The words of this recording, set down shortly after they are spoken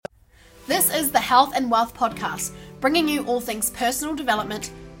This is the Health and Wealth Podcast, bringing you all things personal development,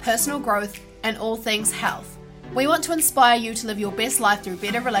 personal growth, and all things health. We want to inspire you to live your best life through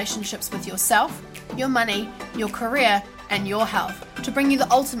better relationships with yourself, your money, your career, and your health to bring you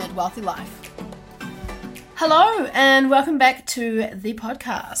the ultimate wealthy life. Hello, and welcome back to the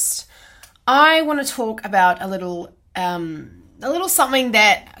podcast. I want to talk about a little something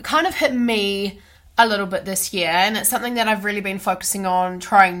that kind of hit me a little bit this year, and it's something that I've really been focusing on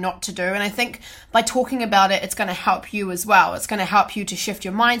trying not to do, and I think by talking about it, it's going to help you as well. It's going to help you to shift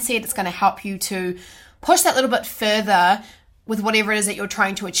your mindset. It's going to help you to push that little bit further with whatever it is that you're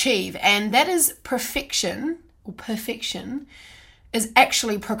trying to achieve, and that is perfection is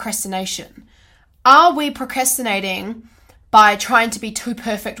actually procrastination. Are we procrastinating by trying to be too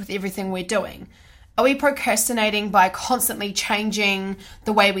perfect with everything we're doing? Are we procrastinating by constantly changing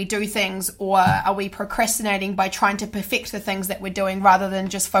the way we do things, or are we procrastinating by trying to perfect the things that we're doing rather than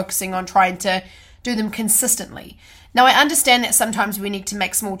just focusing on trying to do them consistently? Now, I understand that sometimes we need to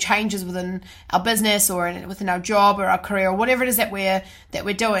make small changes within our business or within our job or our career or whatever it is that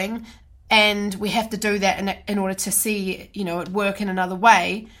we're doing, and we have to do that in order to see, it work in another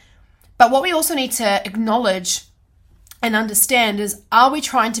way. But what we also need to acknowledge and understand is, are we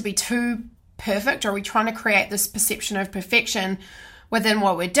trying to be too perfect, or are we trying to create this perception of perfection within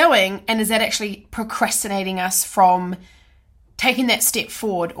what we're doing, and is that actually procrastinating us from taking that step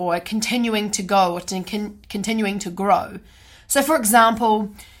forward or continuing to go or continuing to grow? So for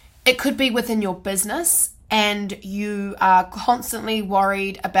example, it could be within your business and you are constantly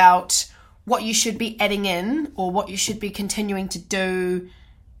worried about what you should be adding in or what you should be continuing to do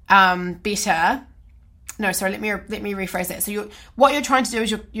better. No, sorry, let me rephrase that. So what you're trying to do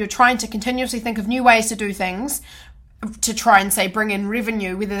is you're trying to continuously think of new ways to do things to try and, say, bring in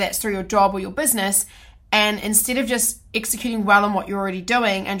revenue, whether that's through your job or your business. And instead of just executing well on what you're already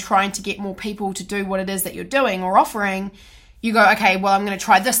doing and trying to get more people to do what it is that you're doing or offering, you go, okay, well, I'm going to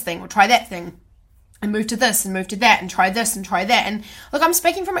try this thing or try that thing and move to this and move to that and try this and try that. And look, I'm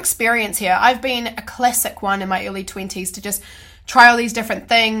speaking from experience here. I've been a classic one in my early 20s to just try all these different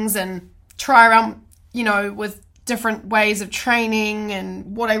things and try around, with different ways of training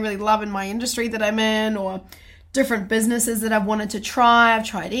and what I really love in my industry that I'm in, or different businesses that I've wanted to try. I've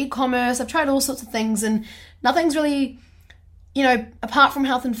tried e-commerce, I've tried all sorts of things, and nothing's really, apart from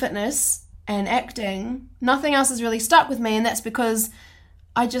health and fitness and acting, nothing else has really stuck with me. And that's because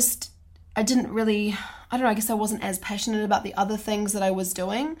I guess I wasn't as passionate about the other things that I was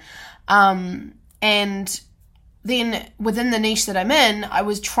doing. And then within the niche that I'm in, I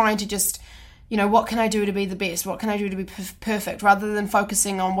was trying to just, what can I do to be the best? What can I do to be perfect? Rather than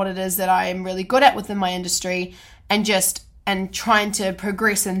focusing on what it is that I am really good at within my industry and trying to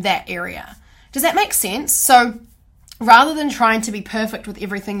progress in that area. Does that make sense? So rather than trying to be perfect with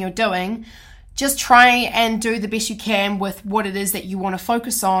everything you're doing, just try and do the best you can with what it is that you want to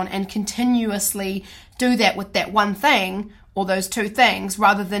focus on, and continuously do that with that one thing or those two things,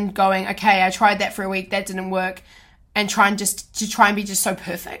 rather than going, okay, I tried that for a week, that didn't work, and try and be just so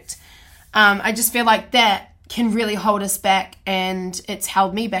perfect. I just feel like that can really hold us back, and it's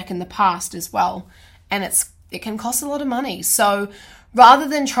held me back in the past as well. And it can cost a lot of money. So rather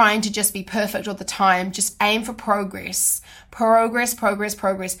than trying to just be perfect all the time, just aim for progress.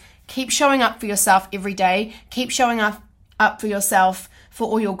 Progress. Keep showing up for yourself every day. Keep showing up for yourself for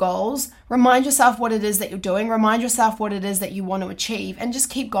all your goals. Remind yourself what it is that you're doing. Remind yourself what it is that you want to achieve, and just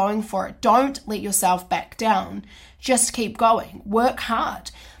keep going for it. Don't let yourself back down. Just keep going. Work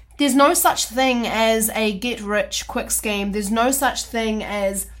hard. There's no such thing as a get-rich-quick scheme. There's no such thing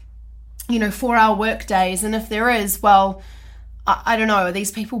as, 4-hour work days. And if there is, well, I don't know, are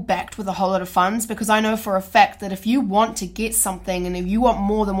these people backed with a whole lot of funds? Because I know for a fact that if you want to get something and if you want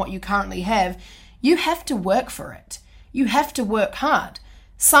more than what you currently have, you have to work for it. You have to work hard.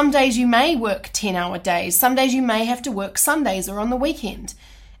 Some days you may work 10-hour days. Some days you may have to work Sundays or on the weekend.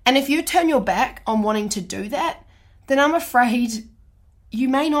 And if you turn your back on wanting to do that, then I'm afraid you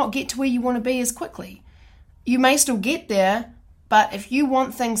may not get to where you want to be as quickly. You may still get there, but if you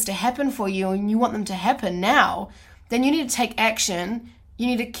want things to happen for you and you want them to happen now, then you need to take action. You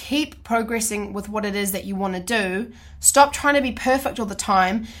need to keep progressing with what it is that you want to do. Stop trying to be perfect all the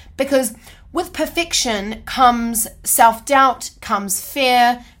time, because with perfection comes self-doubt, comes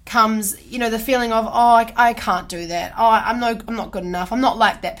fear, comes, the feeling of, I can't do that. I'm not good enough. I'm not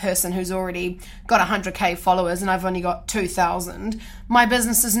like that person who's already got 100k followers and I've only got 2,000. My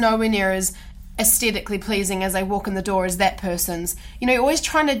business is nowhere near as aesthetically pleasing as I walk in the door as that person's. You're always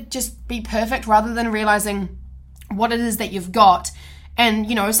trying to just be perfect rather than realizing what it is that you've got. And,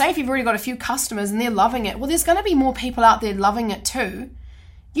 say if you've already got a few customers and they're loving it, well, there's going to be more people out there loving it too.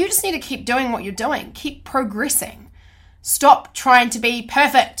 You just need to keep doing what you're doing. Keep progressing. Stop trying to be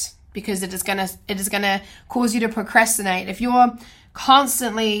perfect, because it is gonna cause you to procrastinate. If you're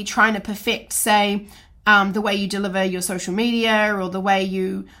constantly trying to perfect, say, the way you deliver your social media, or the way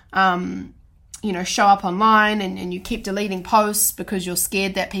you show up online, and you keep deleting posts because you're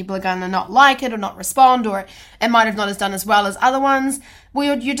scared that people are going to not like it or not respond, or it might have not as done as well as other ones.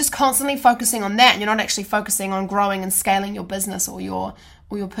 Well, you're just constantly focusing on that, and you're not actually focusing on growing and scaling your business or your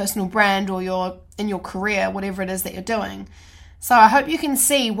personal brand, or in your career, whatever it is that you're doing. So I hope you can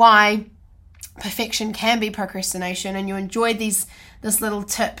see why perfection can be procrastination, and you enjoyed this little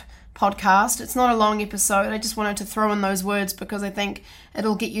tip podcast. It's not a long episode. I just wanted to throw in those words because I think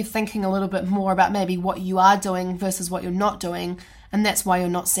it'll get you thinking a little bit more about maybe what you are doing versus what you're not doing, and that's why you're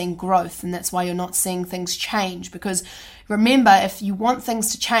not seeing growth, and that's why you're not seeing things change. Because remember, if you want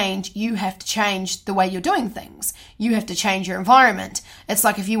things to change, you have to change the way you're doing things. You have to change your environment. It's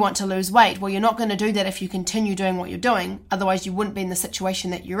like if you want to lose weight, well, you're not going to do that if you continue doing what you're doing. Otherwise, you wouldn't be in the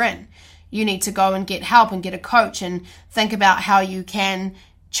situation that you're in. You need to go and get help and get a coach and think about how you can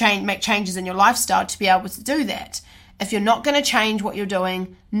make changes in your lifestyle to be able to do that. If you're not going to change what you're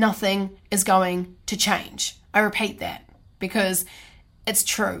doing, nothing is going to change. I repeat that because it's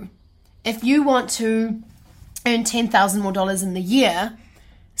true. If you want to earn $10,000 more in the year,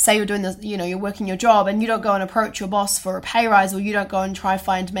 say you're doing this, you're working your job, and you don't go and approach your boss for a pay rise, or you don't go and try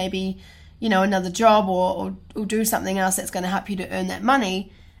find maybe, another job or do something else that's going to help you to earn that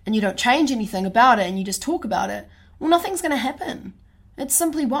money, and you don't change anything about it, and you just talk about it, well, nothing's going to happen. It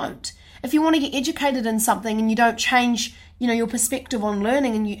simply won't. If you want to get educated in something and you don't change, your perspective on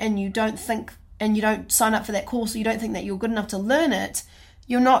learning, and you don't think, and you don't sign up for that course, or you don't think that you're good enough to learn it,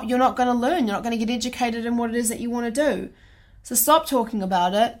 you're not going to learn. You're not going to get educated in what it is that you want to do. So stop talking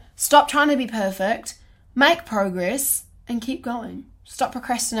about it. Stop trying to be perfect. Make progress and keep going. Stop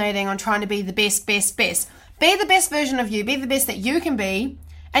procrastinating on trying to be the best. Be the best version of you. Be the best that you can be.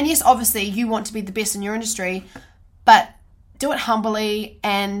 And yes, obviously you want to be the best in your industry, but do it humbly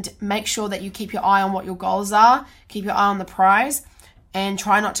and make sure that you keep your eye on what your goals are. Keep your eye on the prize, and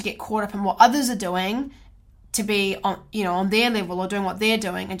try not to get caught up in what others are doing to be on their level or doing what they're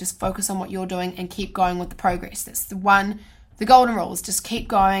doing, and just focus on what you're doing and keep going with the progress. That's the golden rules. Just keep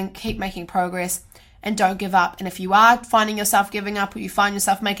going, keep making progress, and don't give up. And if you are finding yourself giving up, or you find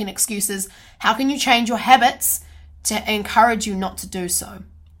yourself making excuses, how can you change your habits to encourage you not to do so?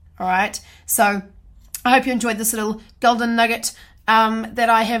 All right. So I hope you enjoyed this little golden nugget that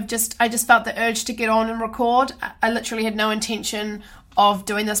I just felt the urge to get on and record. I literally had no intention of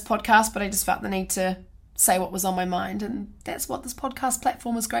doing this podcast, but I just felt the need to say what was on my mind. And that's what this podcast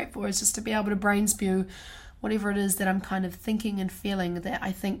platform is great for, is just to be able to brain spew whatever it is that I'm kind of thinking and feeling that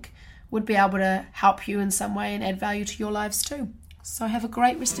I think would be able to help you in some way and add value to your lives too. So have a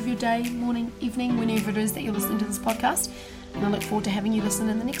great rest of your day, morning, evening, whenever it is that you're listening to this podcast. And I look forward to having you listen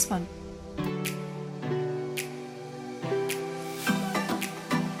in the next one.